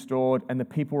was restored and the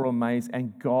people were amazed,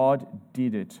 and God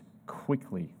did it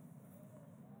quickly.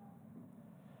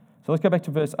 So let's go back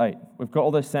to verse 8. We've got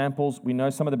all those samples. We know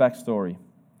some of the backstory.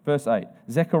 Verse 8,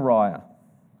 Zechariah.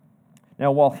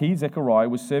 Now, while he, Zechariah,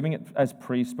 was serving as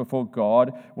priest before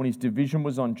God when his division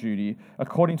was on duty,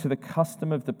 according to the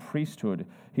custom of the priesthood,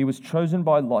 he was chosen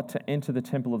by lot to enter the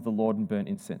temple of the Lord and burn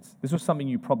incense. This was something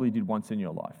you probably did once in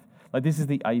your life. Like, this is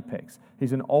the apex.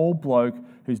 He's an old bloke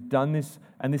who's done this,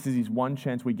 and this is his one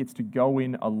chance where he gets to go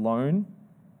in alone.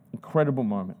 Incredible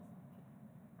moment.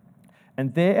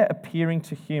 And there appearing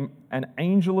to him an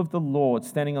angel of the Lord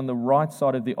standing on the right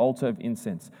side of the altar of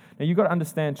incense. Now you've got to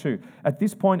understand too, at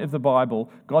this point of the Bible,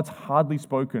 God's hardly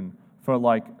spoken for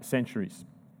like centuries.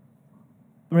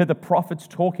 We had the prophets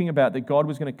talking about that God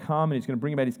was going to come and he's going to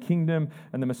bring about his kingdom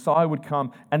and the Messiah would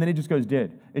come, and then it just goes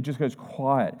dead. It just goes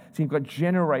quiet. So you've got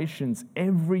generations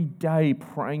every day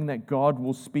praying that God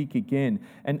will speak again.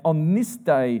 And on this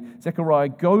day, Zechariah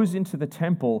goes into the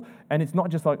temple, and it's not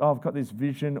just like, oh, I've got this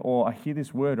vision, or I hear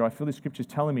this word, or I feel the scriptures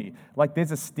telling me. Like,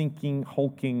 there's a stinking,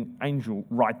 hulking angel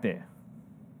right there.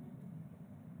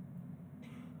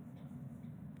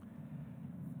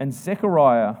 And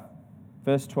Zechariah,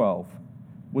 verse 12,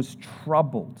 was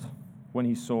troubled when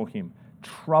he saw him.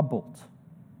 Troubled.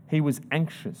 He was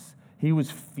anxious. He was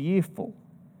fearful.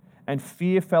 And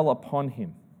fear fell upon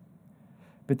him.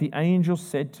 But the angel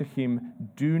said to him,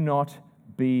 do not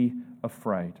be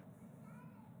afraid.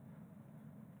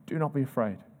 Do not be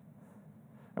afraid.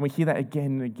 And we hear that again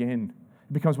and again.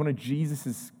 It becomes one of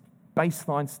Jesus'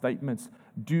 baseline statements.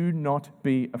 Do not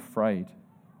be afraid.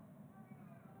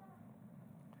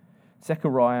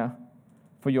 Zechariah,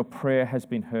 for your prayer has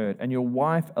been heard, and your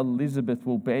wife Elizabeth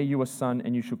will bear you a son,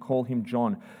 and you shall call him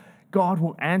John. God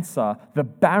will answer the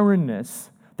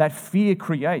barrenness that fear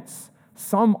creates.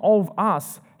 Some of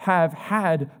us have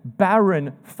had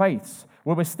barren faiths,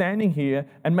 where we're standing here,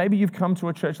 and maybe you've come to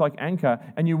a church like Anchor,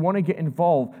 and you want to get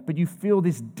involved, but you feel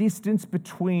this distance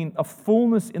between a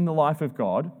fullness in the life of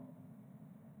God,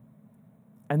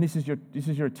 and this is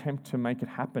your attempt to make it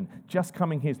happen. Just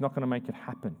coming here is not going to make it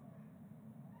happen.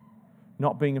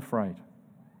 Not being afraid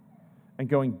and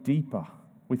going deeper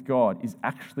with God is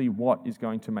actually what is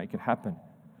going to make it happen.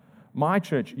 My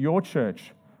church, your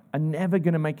church, are never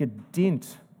going to make a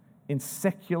dent in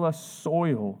secular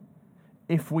soil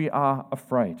if we are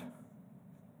afraid.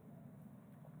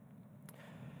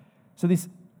 So this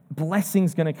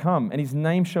blessing's going to come, and his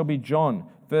name shall be John.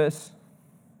 Verse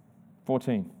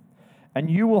 14. And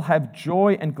you will have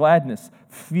joy and gladness.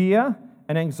 Fear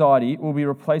and anxiety will be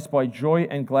replaced by joy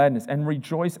and gladness, and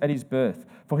rejoice at his birth.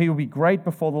 For he will be great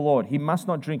before the Lord. He must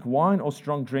not drink wine or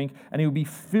strong drink, and he will be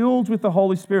filled with the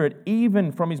Holy Spirit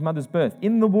even from his mother's birth.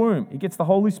 In the womb, he gets the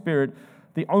Holy Spirit,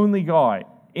 the only guy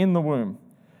in the womb.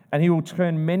 And he will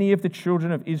turn many of the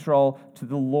children of Israel to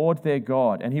the Lord their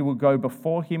God. And he will go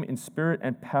before him in spirit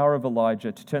and power of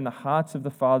Elijah, to turn the hearts of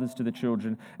the fathers to the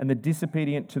children, and the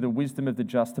disobedient to the wisdom of the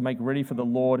just, to make ready for the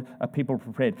Lord a people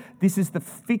prepared. This is the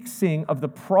fixing of the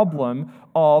problem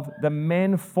of the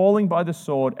men falling by the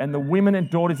sword and the women and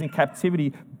daughters in captivity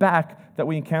back that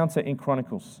we encounter in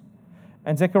Chronicles.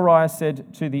 And Zechariah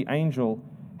said to the angel,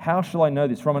 How shall I know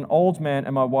this? For I'm an old man,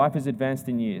 and my wife is advanced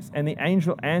in years. And the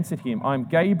angel answered him, I am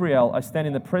Gabriel. I stand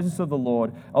in the presence of the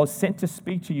Lord. I was sent to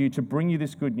speak to you, to bring you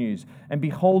this good news. And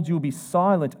behold, you will be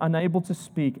silent, unable to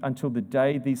speak until the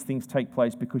day these things take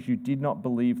place, because you did not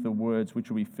believe the words which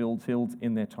will be fulfilled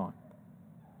in their time.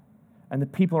 And the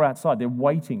people are outside. They're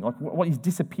waiting. Like, what? He's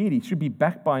disappeared. He should be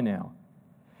back by now.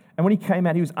 And when he came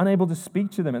out, he was unable to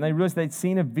speak to them. And they realized they'd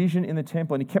seen a vision in the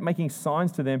temple. And he kept making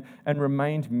signs to them and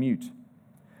remained mute.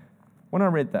 When I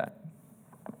read that,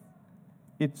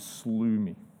 it slew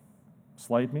me.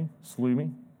 Slayed me? Slew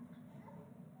me?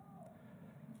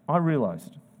 I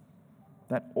realized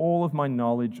that all of my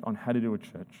knowledge on how to do a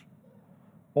church,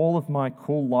 all of my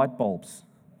cool light bulbs,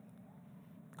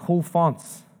 cool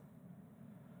fonts,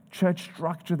 church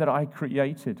structure that I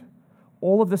created,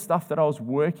 all of the stuff that I was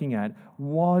working at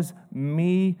was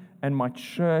me and my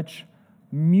church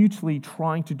mutely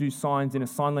trying to do signs in a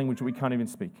sign language that we can't even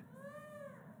speak.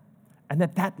 And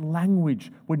that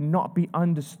language would not be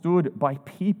understood by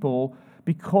people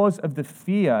because of the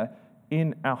fear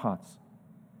in our hearts.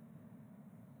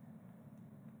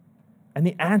 And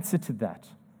the answer to that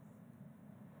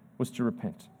was to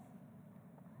repent.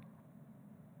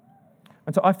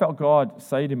 And so I felt God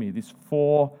say to me this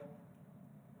 4-step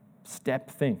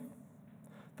thing.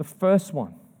 The first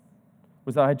one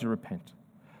was that I had to repent.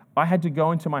 I had to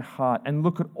go into my heart and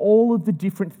look at all of the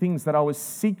different things that I was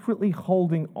secretly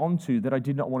holding onto that I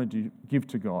did not want to give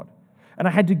to God. And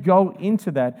I had to go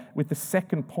into that with the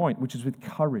second point, which is with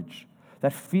courage.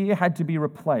 That fear had to be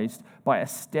replaced by a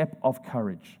step of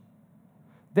courage.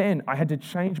 Then I had to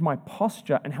change my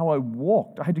posture and how I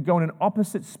walked. I had to go in an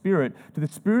opposite spirit to the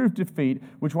spirit of defeat,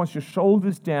 which wants your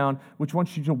shoulders down, which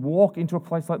wants you to walk into a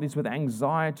place like this with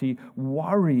anxiety,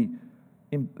 worry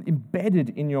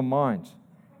embedded in your mind.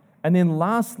 And then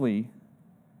lastly,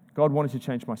 God wanted to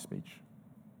change my speech.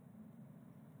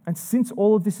 And since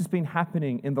all of this has been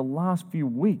happening in the last few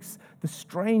weeks, the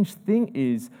strange thing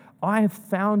is I have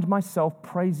found myself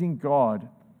praising God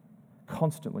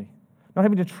constantly. Not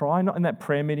having to try, not in that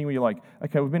prayer meeting where you're like,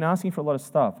 okay, we've been asking for a lot of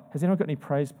stuff. Has anyone got any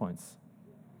praise points?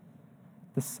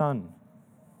 The sun,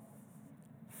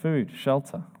 food,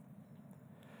 shelter.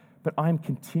 But I'm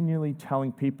continually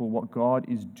telling people what God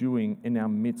is doing in our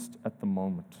midst at the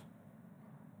moment.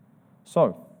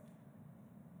 So,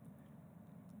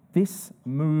 this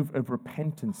move of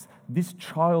repentance, this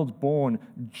child born,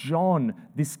 John,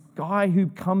 this guy who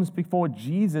comes before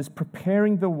Jesus,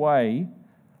 preparing the way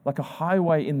like a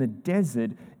highway in the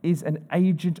desert, is an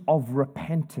agent of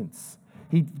repentance.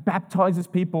 He baptizes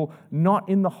people not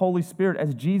in the Holy Spirit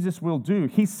as Jesus will do.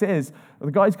 He says, the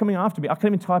guy's coming after me, I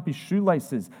can't even tie up his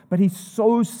shoelaces. But he's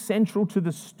so central to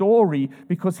the story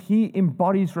because he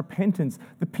embodies repentance.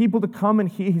 The people that come and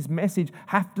hear his message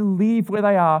have to leave where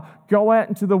they are, go out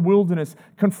into the wilderness,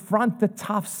 confront the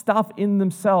tough stuff in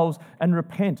themselves and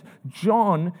repent.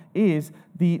 John is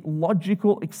the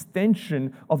logical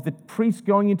extension of the priest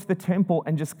going into the temple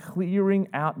and just clearing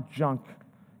out junk.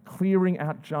 Clearing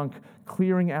out junk,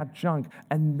 clearing out junk,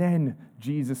 and then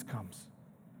Jesus comes.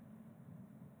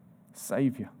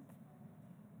 Savior.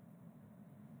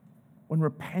 When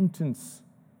repentance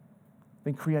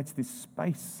then creates this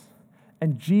space,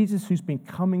 and Jesus, who's been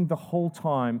coming the whole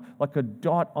time like a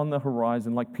dot on the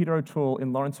horizon, like Peter O'Toole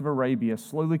in Lawrence of Arabia,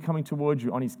 slowly coming towards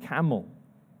you on his camel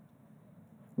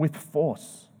with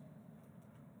force,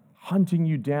 hunting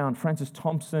you down. Francis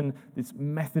Thompson, this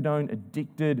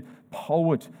methadone-addicted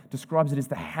poet, describes it as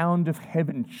the hound of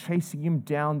heaven chasing him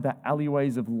down the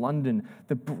alleyways of London,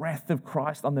 the breath of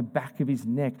Christ on the back of his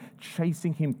neck,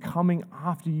 chasing him, coming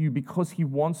after you because he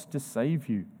wants to save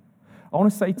you. I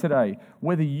want to say today,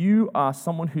 whether you are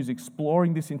someone who's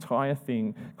exploring this entire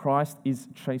thing, Christ is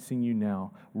chasing you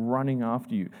now, running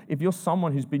after you. If you're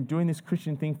someone who's been doing this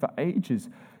Christian thing for ages,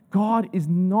 God is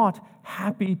not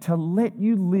happy to let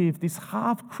you live this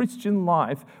half-Christian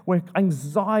life where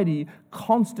anxiety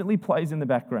constantly plays in the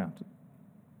background.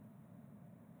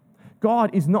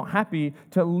 God is not happy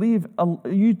to live a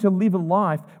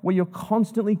life where you're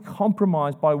constantly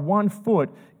compromised by one foot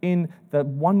in the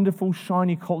wonderful,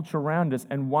 shiny culture around us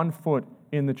and one foot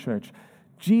in the church.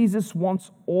 Jesus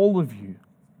wants all of you.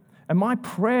 And my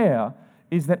prayer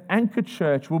is that Anchor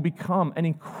Church will become an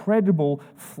incredible,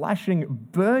 flashing,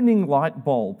 burning light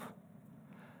bulb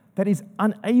that is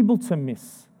unable to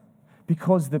miss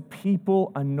because the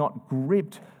people are not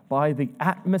gripped by the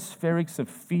atmospherics of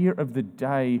fear of the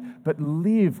day, but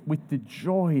live with the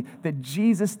joy that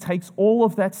Jesus takes all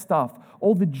of that stuff,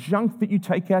 all the junk that you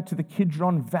take out to the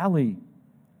Kidron Valley,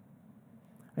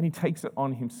 and he takes it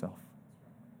on himself.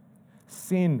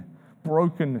 Sin,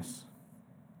 brokenness,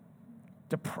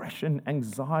 depression,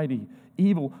 anxiety,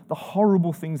 evil, the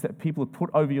horrible things that people have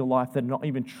put over your life that are not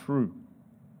even true.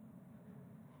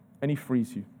 And he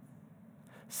frees you.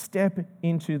 Step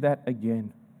into that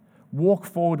again. Walk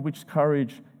forward with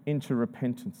courage into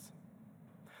repentance.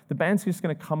 The band's just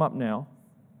going to come up now,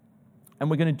 and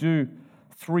we're going to do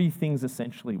 3 things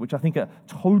essentially, which I think are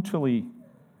totally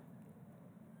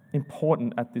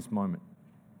important at this moment.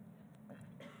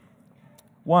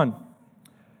 1,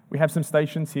 we have some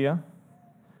stations here,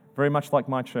 very much like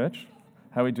my church.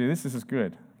 How we do this is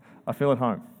good. I feel at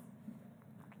home.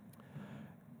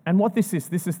 And what this is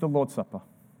the Lord's Supper.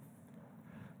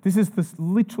 This is this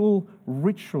little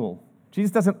ritual.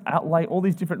 Jesus doesn't outlay all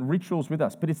these different rituals with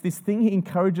us, but it's this thing he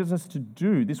encourages us to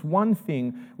do, this one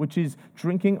thing, which is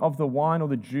drinking of the wine or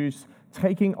the juice,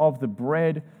 taking of the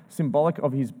bread, symbolic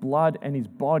of his blood and his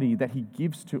body that he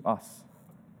gives to us.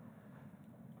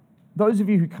 Those of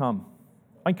you who come,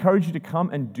 I encourage you to come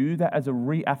and do that as a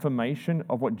reaffirmation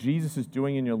of what Jesus is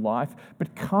doing in your life,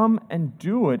 but come and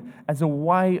do it as a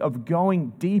way of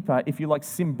going deeper, if you like,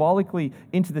 symbolically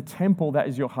into the temple that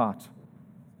is your heart.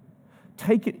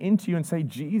 Take it into you and say,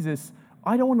 Jesus,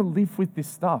 I don't want to live with this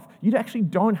stuff. You actually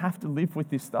don't have to live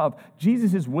with this stuff.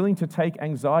 Jesus is willing to take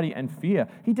anxiety and fear.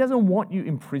 He doesn't want you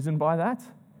imprisoned by that.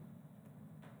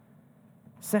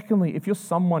 Secondly, if you're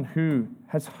someone who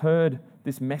has heard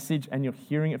this message and you're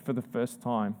hearing it for the first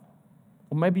time,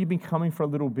 or maybe you've been coming for a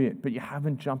little bit, but you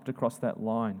haven't jumped across that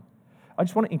line, I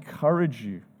just want to encourage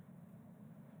you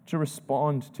to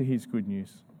respond to his good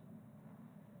news.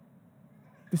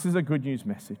 This is a good news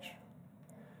message.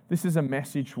 This is a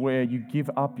message where you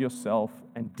give up yourself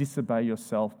and disobey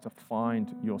yourself to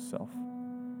find yourself.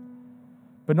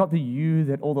 But not the you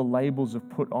that all the labels have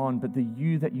put on, but the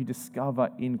you that you discover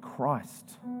in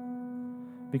Christ.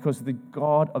 Because the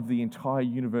God of the entire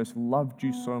universe loved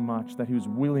you so much that he was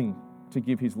willing to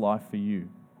give his life for you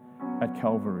at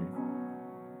Calvary.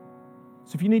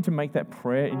 So if you need to make that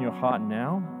prayer in your heart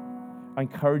now, I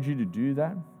encourage you to do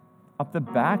that. Up the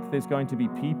back, there's going to be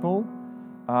people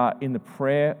in the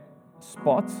prayer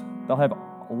spots. They'll have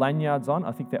lanyards on.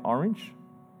 I think they're orange.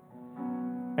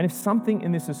 And if something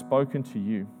in this has spoken to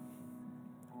you,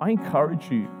 I encourage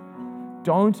you,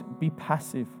 don't be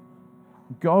passive.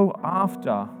 Go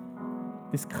after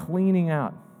this cleaning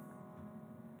out.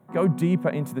 Go deeper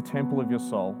into the temple of your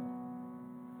soul.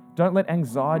 Don't let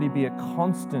anxiety be a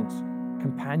constant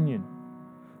companion.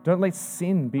 Don't let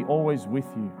sin be always with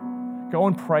you. Go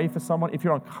and pray for someone. If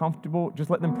you're uncomfortable, just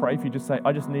let them pray for you. Just say,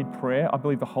 I just need prayer. I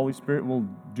believe the Holy Spirit will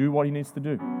do what he needs to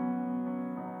do.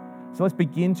 So let's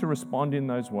begin to respond in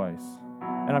those ways.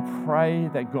 And I pray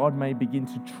that God may begin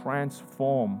to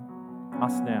transform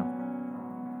us now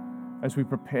as we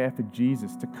prepare for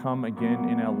Jesus to come again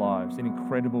in our lives in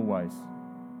incredible ways.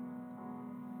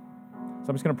 So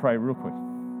I'm just going to pray real quick.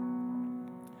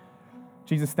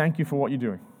 Jesus, thank you for what you're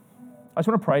doing. I just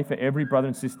want to pray for every brother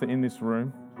and sister in this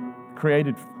room,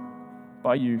 created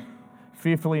by you,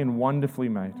 fearfully and wonderfully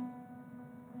made.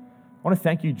 I want to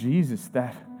thank you, Jesus,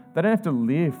 that they don't have to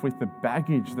live with the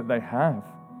baggage that they have.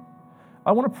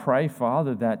 I want to pray,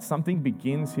 Father, that something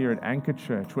begins here at Anchor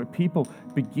Church where people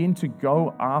begin to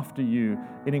go after you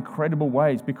in incredible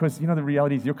ways because, the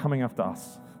reality is you're coming after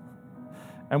us.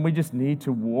 And we just need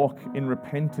to walk in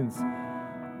repentance,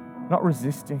 not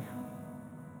resisting,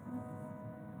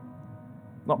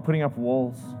 not putting up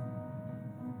walls.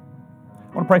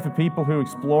 I want to pray for people who are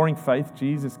exploring faith.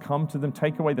 Jesus, come to them.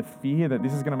 Take away the fear that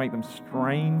this is going to make them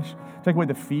strange. Take away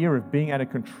the fear of being out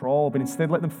of control, but instead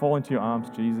let them fall into your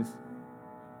arms, Jesus.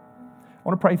 I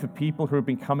want to pray for people who have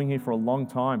been coming here for a long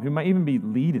time, who may even be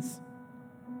leaders,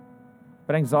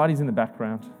 but anxiety's in the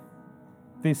background.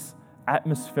 This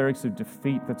atmospherics of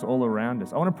defeat that's all around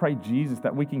us. I want to pray, Jesus,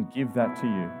 that we can give that to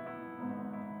you.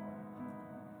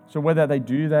 So whether they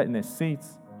do that in their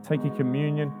seats, taking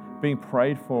communion, being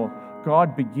prayed for,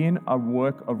 God, begin a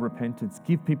work of repentance.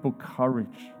 Give people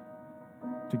courage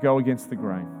to go against the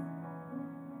grain.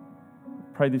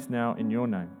 Pray this now in your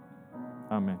name.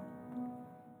 Amen.